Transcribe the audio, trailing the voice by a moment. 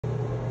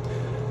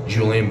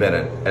Julian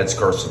Bennett, Ed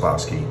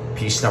Skarsavosky.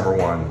 Piece number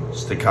 1,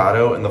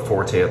 staccato and the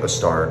forte at the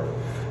start.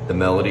 The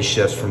melody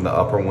shifts from the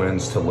upper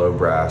winds to low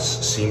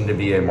brass, seem to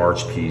be a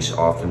march piece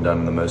often done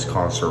in the most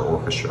concert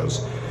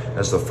orchestras,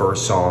 as the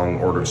first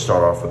song ordered to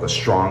start off with a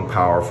strong,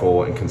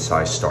 powerful, and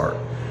concise start.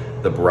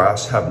 The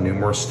brass have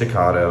numerous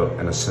staccato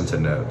and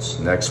accented notes.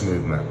 Next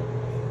movement.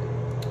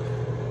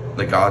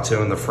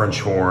 Legato in the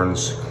French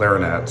horns,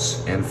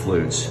 clarinets, and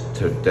flutes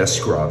to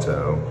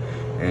descrato,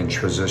 and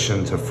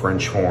transition to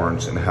French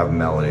horns and have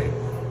melody.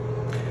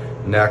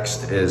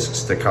 Next is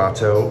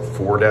staccato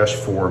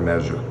 4-4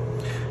 measure.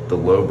 The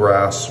low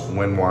brass,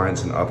 wind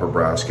winds, and upper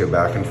brass go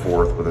back and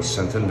forth with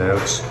accented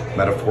notes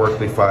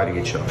metaphorically fighting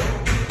each other.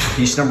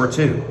 Piece number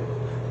 2,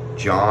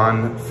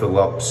 John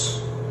Phillips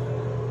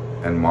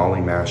and Molly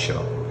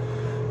Mashup.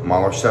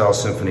 Mahler Style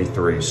Symphony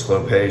 3,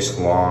 slow-paced,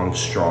 long,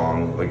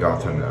 strong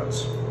legato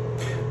notes.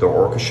 The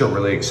orchestra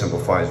really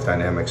exemplifies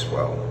dynamics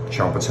well.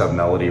 Trumpets have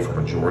melody for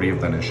the majority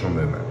of the initial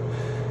movement.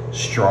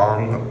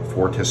 Strong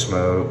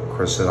fortissimo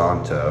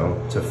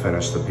crescendo to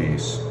finish the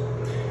piece.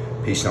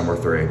 Piece number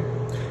 3.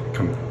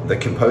 The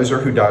composer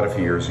who died a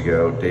few years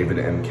ago, David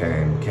M.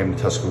 Kane, came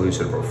to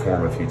Tuscaloosa to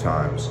perform a few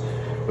times,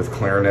 with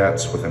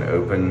clarinets with an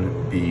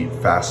open beat,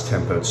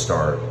 fast-tempoed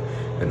start,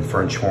 and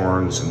French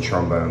horns and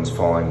trombones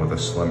following with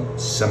a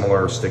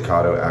similar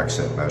staccato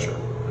accent measure,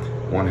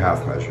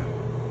 1/2 measure.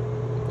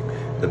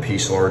 The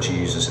piece largely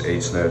uses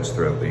eighth notes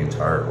throughout the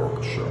entire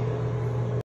orchestra.